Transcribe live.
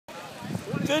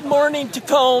Good morning,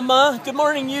 Tacoma. Good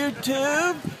morning,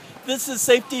 YouTube. This is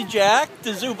Safety Jack,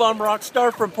 the Zoo Bomb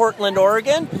Rockstar from Portland,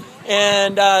 Oregon.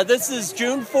 And this is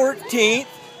June 14th,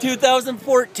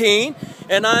 2014.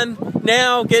 And I'm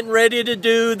now getting ready to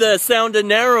do the Sound of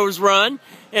Narrows run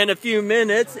in a few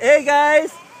minutes. Hey,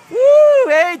 guys. Woo!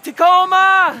 Hey,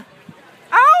 Tacoma!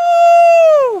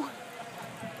 Ow!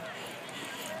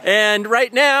 And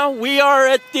right now, we are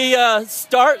at the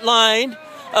start line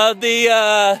of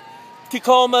the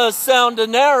Tacoma Sound of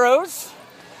Narrows.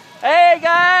 Hey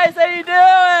guys, how you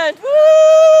doing?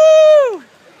 Woo!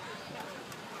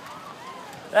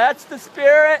 That's the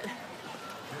spirit.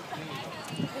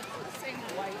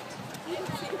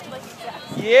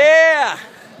 Yeah.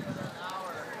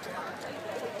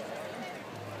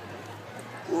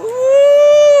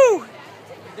 Woo!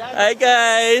 Hi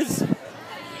guys.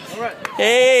 All right.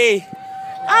 Hey.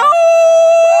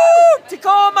 Ow!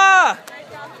 Tacoma!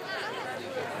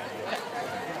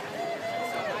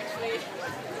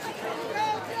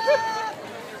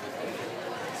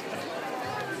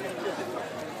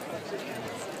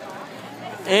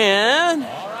 And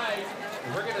all right,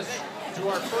 we're going to do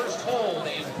our first hold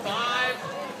in 5,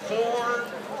 4,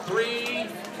 3,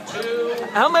 2.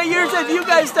 How many years have you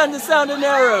guys done the Sound of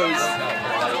Narrows?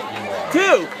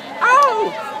 2.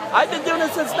 Ow! I've been doing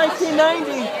it since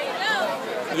 1990.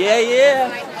 Yeah.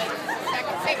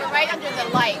 We're right under the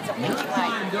lights. Your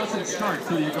time doesn't start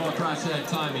till you go across that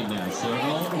timing there, so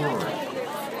don't worry.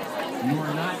 You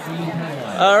are not being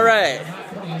penalized. All right.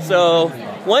 So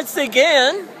once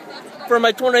again, for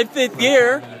my 25th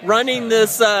year running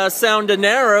this Sound of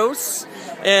Narrows,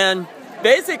 and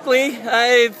basically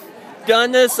I've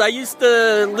done this. I used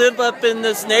to live up in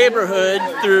this neighborhood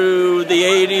through the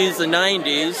 80s and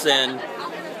 90s, and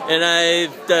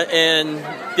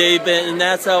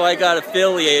that's how I got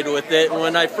affiliated with it. And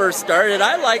when I first started,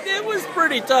 I liked it. It was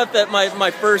pretty tough at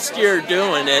my first year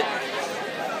doing it,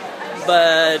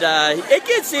 but it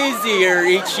gets easier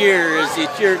each year as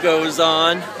each year goes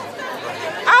on.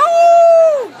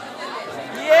 Ow!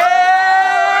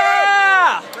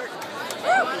 Yeah!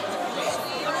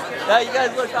 Yeah, you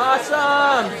guys look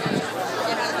awesome.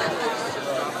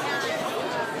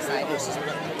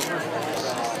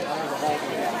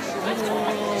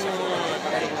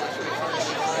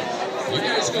 You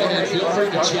guys go ahead, feel free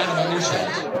to chat among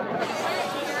yourselves.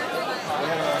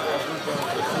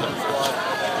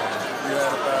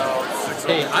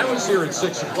 Hey, I was here at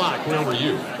 6 o'clock. Where were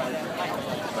you?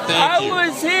 Thank you. I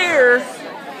was here.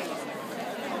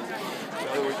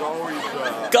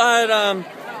 Got a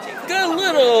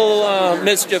little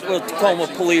mischief with Tacoma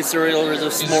police earlier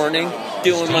this morning,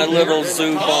 doing my little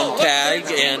zoo bomb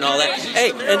tag and all that.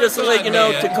 Hey, and just to let you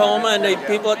know, Tacoma and the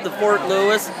people at the Fort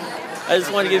Lewis, I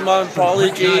just want to give my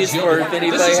apologies for if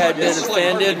anybody had been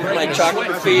offended with my chalk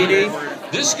graffiti.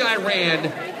 This guy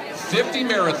ran 50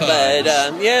 marathons. But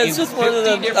yeah, it's just one of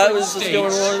the. I was just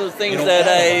doing one of the things that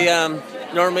I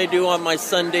normally do on my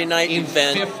Sunday night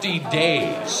event. 50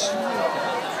 days.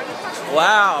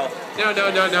 Wow. No.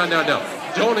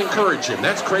 Don't encourage him.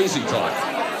 That's crazy talk.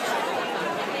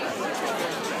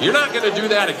 You're not going to do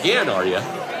that again, are you?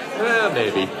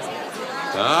 Maybe.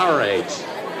 All right.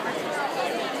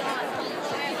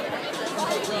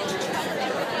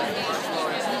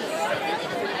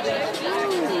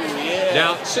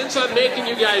 Now, since I'm making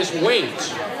you guys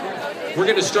wait, we're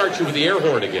going to start you with the air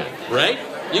horn again, right?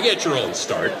 You get your own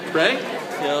start, right?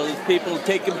 You know, these people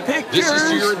taking pictures. This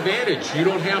is to your advantage. You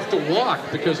don't have to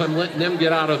walk because I'm letting them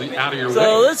get out of your way.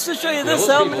 So let's just show you this: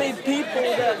 how many people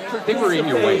that they were in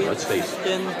your way. Let's face it.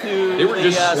 Into they were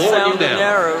just slowing you down.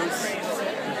 Narrows.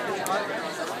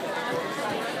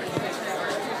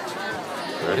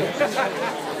 Ready?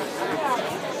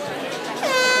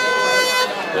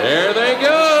 There they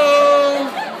go.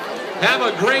 Have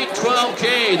a great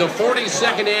 12K, the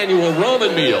 42nd annual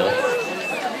Roman meal.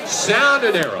 Sound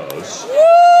of Narrows. Woo!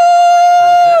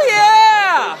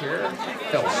 Yeah!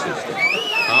 Health system.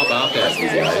 How about that, you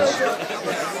guys?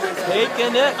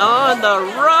 Taking it on the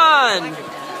run.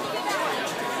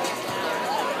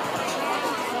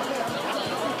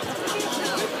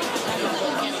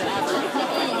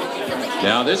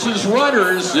 Now this is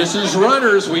runners.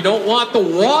 We don't want the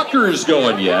walkers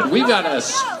going yet. We got a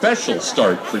special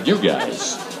start for you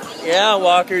guys. Yeah,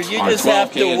 walkers, you just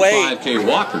have to wait. Our 12K and 5K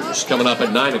walkers coming up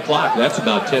at 9 o'clock. That's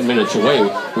about 10 minutes away.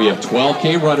 We have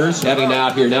 12K runners heading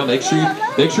out here now. Make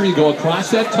sure you go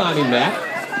across that timing map.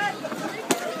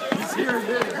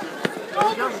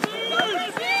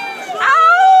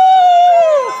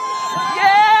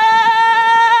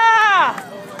 Yeah!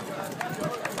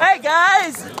 Hey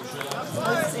guys!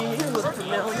 Let's see, you look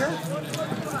familiar.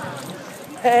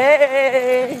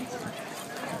 Hey!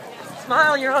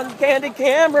 Smile, you're on candid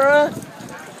camera.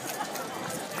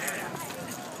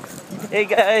 Hey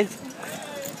guys.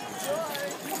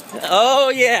 Oh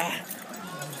yeah.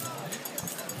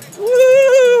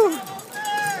 Woo!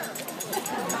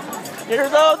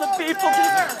 Here's all the people.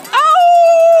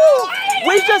 Oh!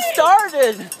 We just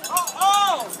started.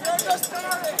 Oh, we just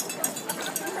started.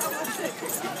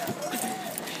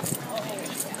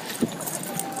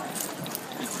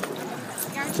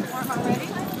 Aren't you warm already?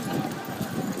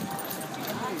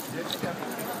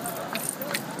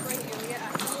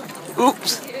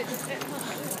 Oops.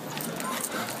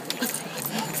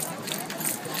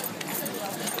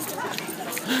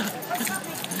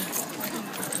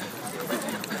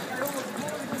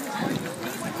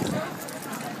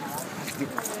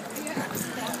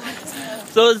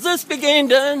 So as this began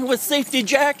done with Safety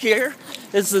Jack here,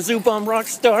 is the Zoo Bomb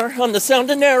Rockstar on the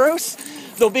Sound of Narrows.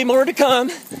 There'll be more to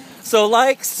come. So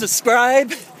like,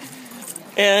 subscribe,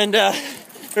 and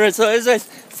so as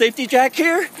Safety Jack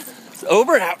here,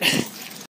 over and out.